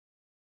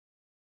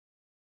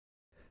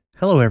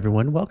Hello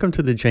everyone, welcome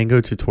to the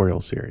Django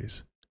tutorial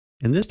series.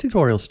 In this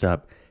tutorial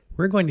step,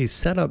 we're going to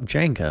set up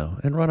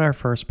Django and run our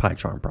first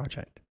PyCharm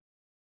project.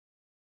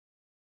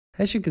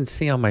 As you can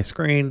see on my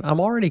screen, I'm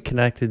already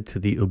connected to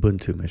the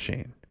Ubuntu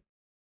machine.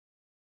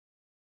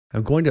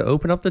 I'm going to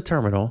open up the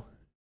terminal.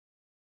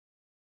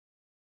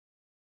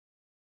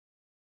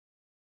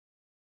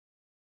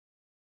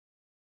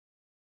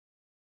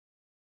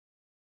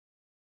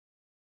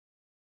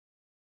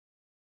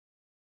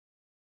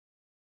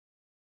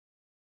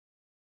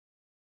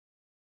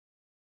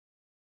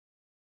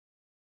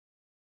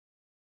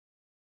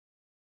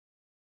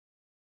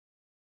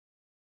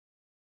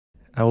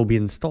 I will be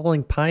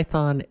installing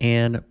Python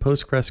and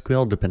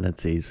PostgreSQL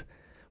dependencies,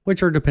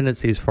 which are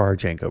dependencies for our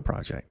Django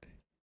project.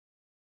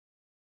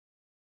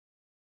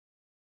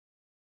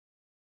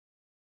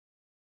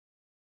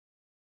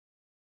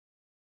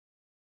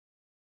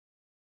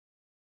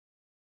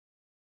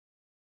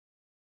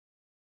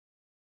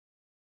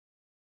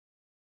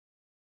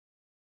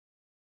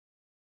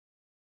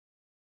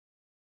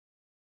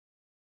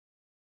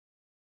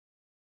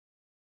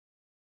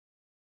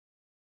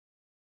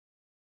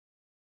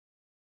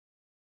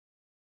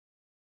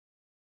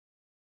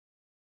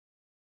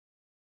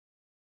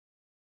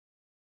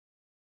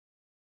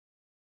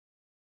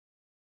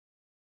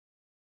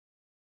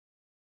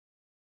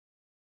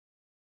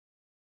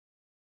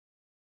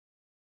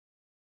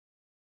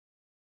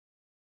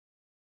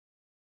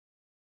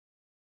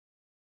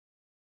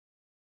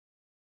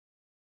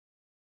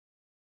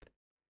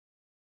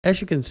 As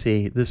you can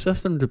see, the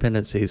system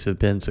dependencies have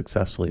been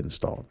successfully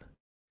installed.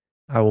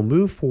 I will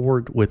move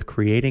forward with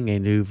creating a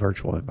new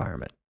virtual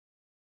environment.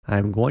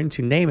 I'm going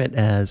to name it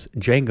as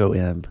Django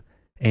env,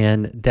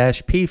 and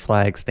 -p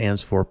flag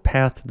stands for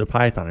Path to the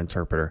Python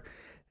interpreter.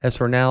 As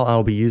for now,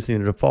 I'll be using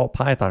the default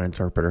Python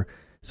interpreter,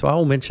 so I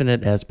will mention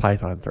it as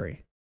Python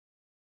 3.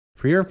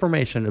 For your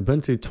information,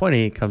 Ubuntu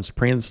 20 comes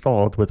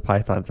pre-installed with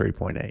Python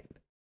 3.8.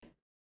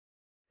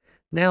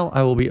 Now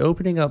I will be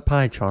opening up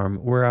PyCharm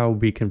where I will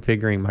be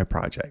configuring my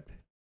project.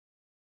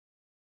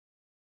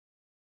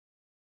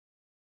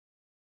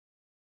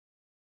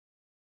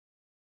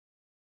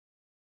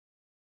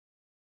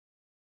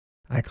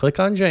 I click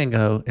on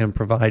Django and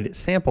provide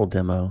sample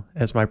demo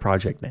as my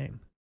project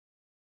name.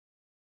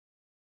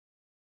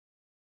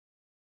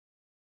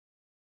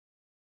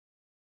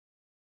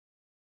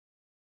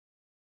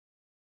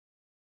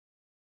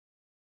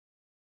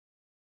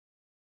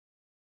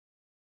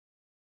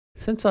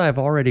 Since I have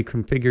already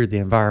configured the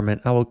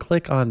environment, I will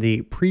click on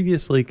the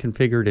previously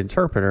configured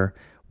interpreter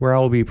where I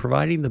will be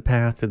providing the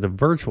path to the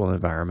virtual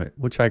environment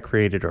which I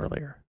created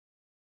earlier.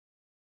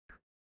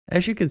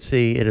 As you can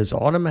see, it has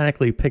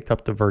automatically picked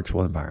up the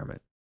virtual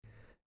environment.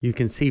 You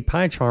can see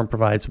PyCharm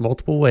provides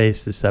multiple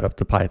ways to set up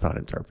the Python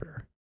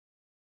interpreter.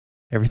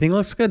 Everything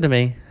looks good to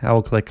me. I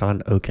will click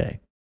on OK.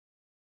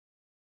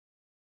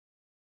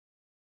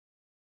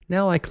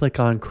 Now I click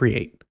on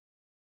Create.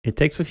 It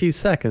takes a few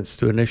seconds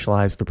to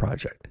initialize the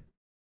project.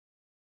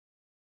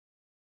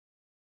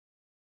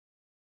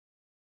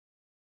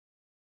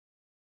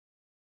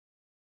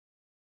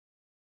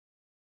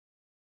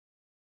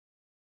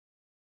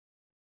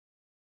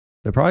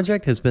 The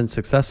project has been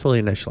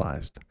successfully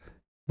initialized.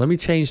 Let me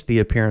change the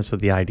appearance of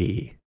the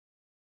IDE.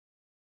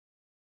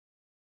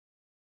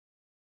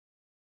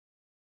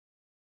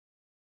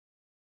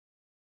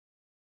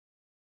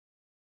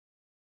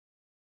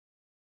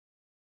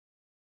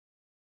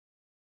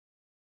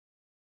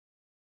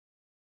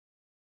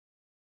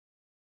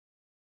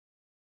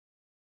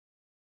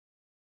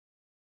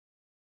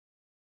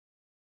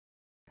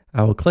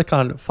 I will click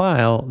on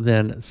File,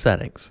 then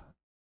Settings.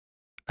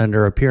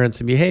 Under Appearance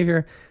and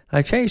Behavior,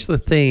 I changed the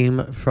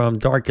theme from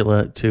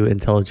Darkula to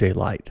IntelliJ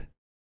Light.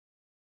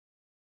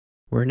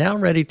 We're now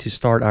ready to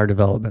start our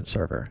development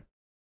server.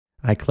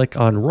 I click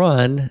on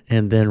Run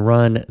and then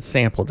Run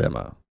Sample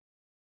Demo.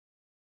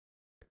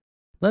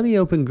 Let me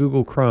open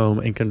Google Chrome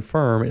and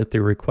confirm if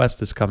the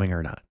request is coming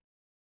or not.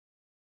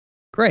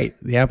 Great,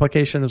 the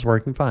application is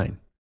working fine.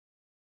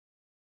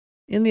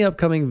 In the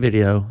upcoming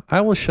video,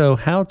 I will show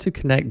how to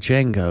connect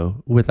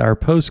Django with our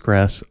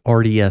Postgres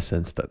RDS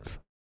instance.